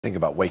Think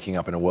about waking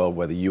up in a world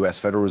where the US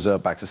Federal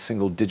Reserve backs a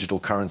single digital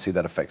currency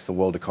that affects the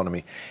world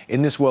economy.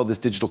 In this world, this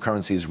digital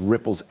currency is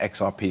Ripple's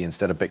XRP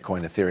instead of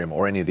Bitcoin, Ethereum,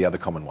 or any of the other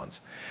common ones.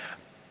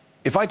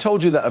 If I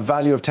told you that a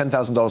value of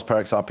 $10,000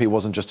 per XRP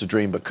wasn't just a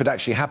dream, but could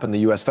actually happen, the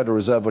US Federal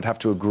Reserve would have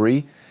to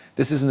agree.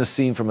 This isn't a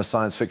scene from a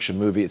science fiction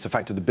movie. It's a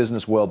fact of the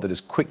business world that is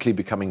quickly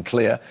becoming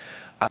clear.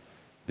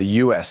 The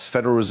US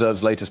Federal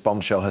Reserve's latest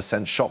bombshell has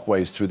sent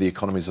shockwaves through the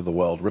economies of the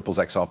world. Ripple's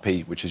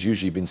XRP, which has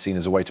usually been seen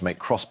as a way to make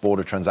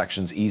cross-border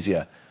transactions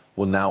easier,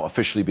 will now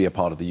officially be a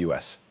part of the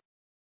US.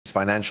 Its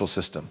financial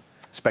system.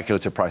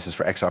 Speculative prices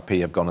for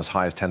XRP have gone as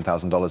high as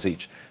 $10,000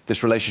 each.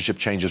 This relationship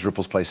changes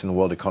Ripple's place in the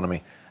world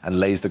economy and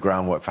lays the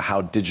groundwork for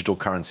how digital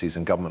currencies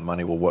and government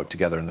money will work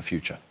together in the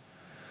future.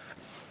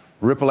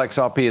 Ripple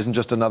XRP isn't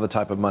just another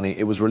type of money.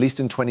 It was released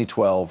in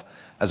 2012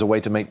 as a way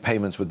to make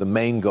payments with the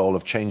main goal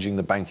of changing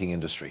the banking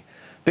industry.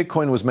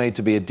 Bitcoin was made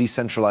to be a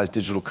decentralized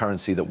digital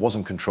currency that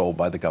wasn't controlled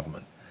by the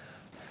government.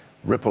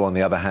 Ripple, on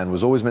the other hand,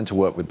 was always meant to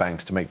work with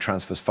banks to make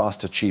transfers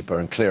faster,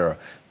 cheaper, and clearer.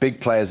 Big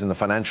players in the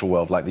financial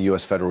world, like the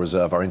US Federal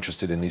Reserve, are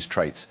interested in these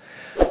traits.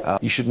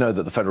 You should know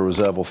that the Federal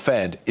Reserve, or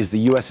Fed, is the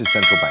US's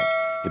central bank.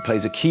 It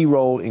plays a key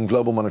role in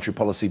global monetary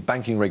policy,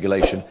 banking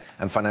regulation,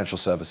 and financial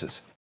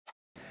services.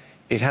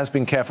 It has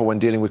been careful when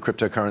dealing with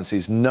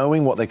cryptocurrencies,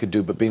 knowing what they could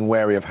do, but being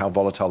wary of how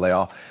volatile they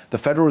are. The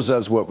Federal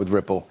Reserve's work with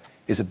Ripple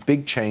is a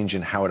big change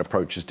in how it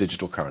approaches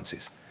digital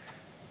currencies.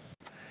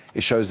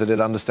 It shows that it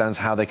understands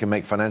how they can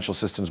make financial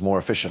systems more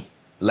efficient.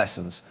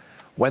 Lessons.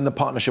 When the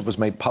partnership was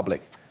made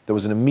public, there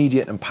was an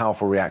immediate and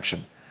powerful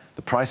reaction.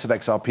 The price of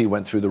XRP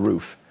went through the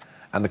roof,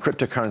 and the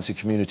cryptocurrency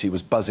community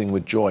was buzzing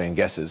with joy and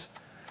guesses.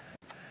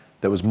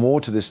 There was more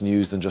to this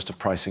news than just a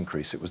price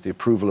increase. It was the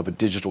approval of a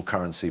digital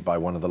currency by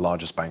one of the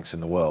largest banks in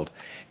the world.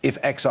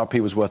 If XRP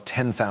was worth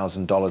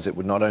 $10,000, it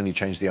would not only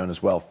change the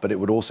owner's wealth, but it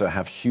would also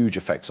have huge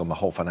effects on the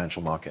whole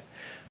financial market.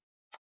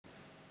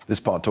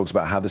 This part talks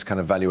about how this kind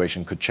of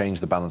valuation could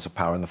change the balance of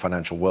power in the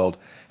financial world,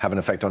 have an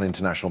effect on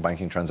international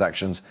banking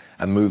transactions,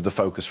 and move the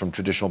focus from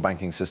traditional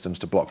banking systems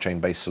to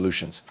blockchain-based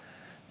solutions.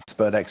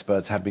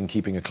 Experts have been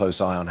keeping a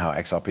close eye on how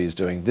XRP is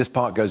doing. This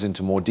part goes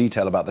into more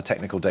detail about the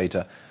technical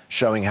data,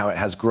 showing how it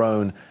has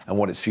grown and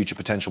what its future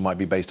potential might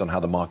be based on how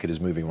the market is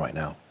moving right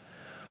now.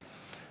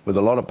 With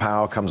a lot of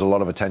power comes a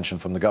lot of attention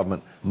from the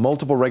government.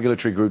 Multiple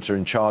regulatory groups are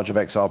in charge of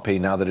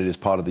XRP now that it is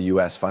part of the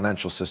US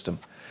financial system.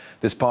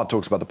 This part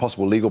talks about the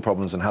possible legal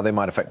problems and how they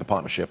might affect the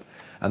partnership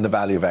and the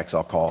value of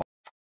XRP.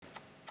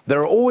 There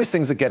are always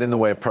things that get in the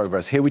way of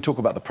progress. Here we talk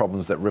about the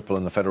problems that Ripple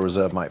and the Federal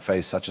Reserve might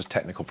face, such as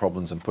technical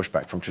problems and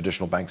pushback from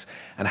traditional banks,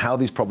 and how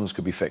these problems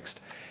could be fixed.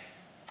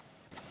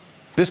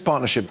 This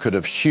partnership could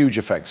have huge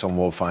effects on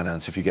world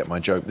finance, if you get my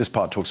joke. This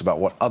part talks about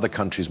what other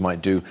countries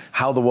might do,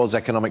 how the world's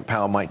economic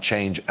power might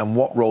change, and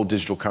what role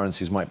digital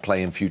currencies might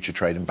play in future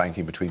trade and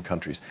banking between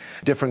countries.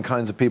 Different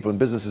kinds of people and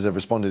businesses have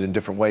responded in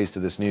different ways to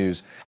this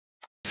news.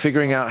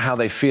 Figuring out how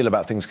they feel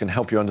about things can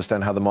help you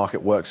understand how the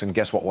market works and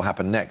guess what will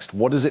happen next.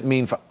 What does it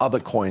mean for other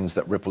coins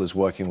that Ripple is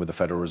working with the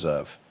Federal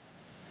Reserve?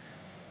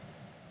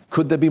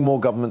 Could there be more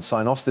government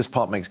sign-offs? This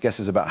part makes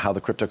guesses about how the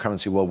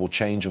cryptocurrency world will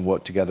change and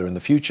work together in the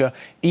future.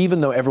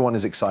 Even though everyone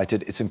is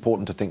excited, it's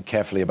important to think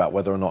carefully about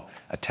whether or not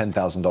a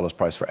 $10,000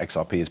 price for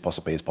XRP is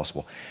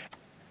possible.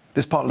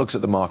 This part looks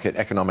at the market,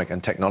 economic,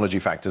 and technology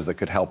factors that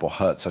could help or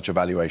hurt such a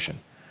valuation.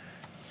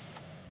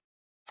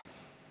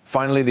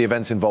 Finally, the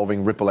events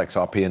involving Ripple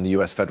XRP and the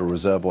US Federal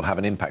Reserve will have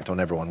an impact on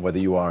everyone, whether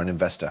you are an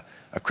investor,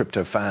 a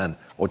crypto fan,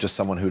 or just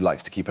someone who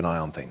likes to keep an eye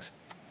on things.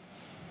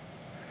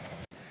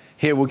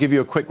 Here, we'll give you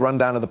a quick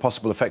rundown of the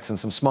possible effects and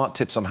some smart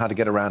tips on how to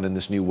get around in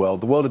this new world.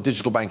 The world of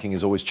digital banking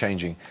is always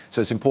changing, so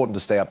it's important to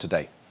stay up to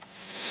date.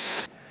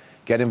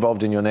 Get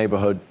involved in your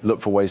neighborhood, look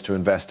for ways to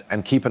invest,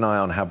 and keep an eye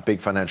on how big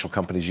financial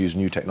companies use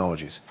new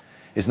technologies.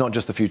 It's not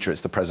just the future,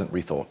 it's the present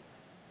rethought.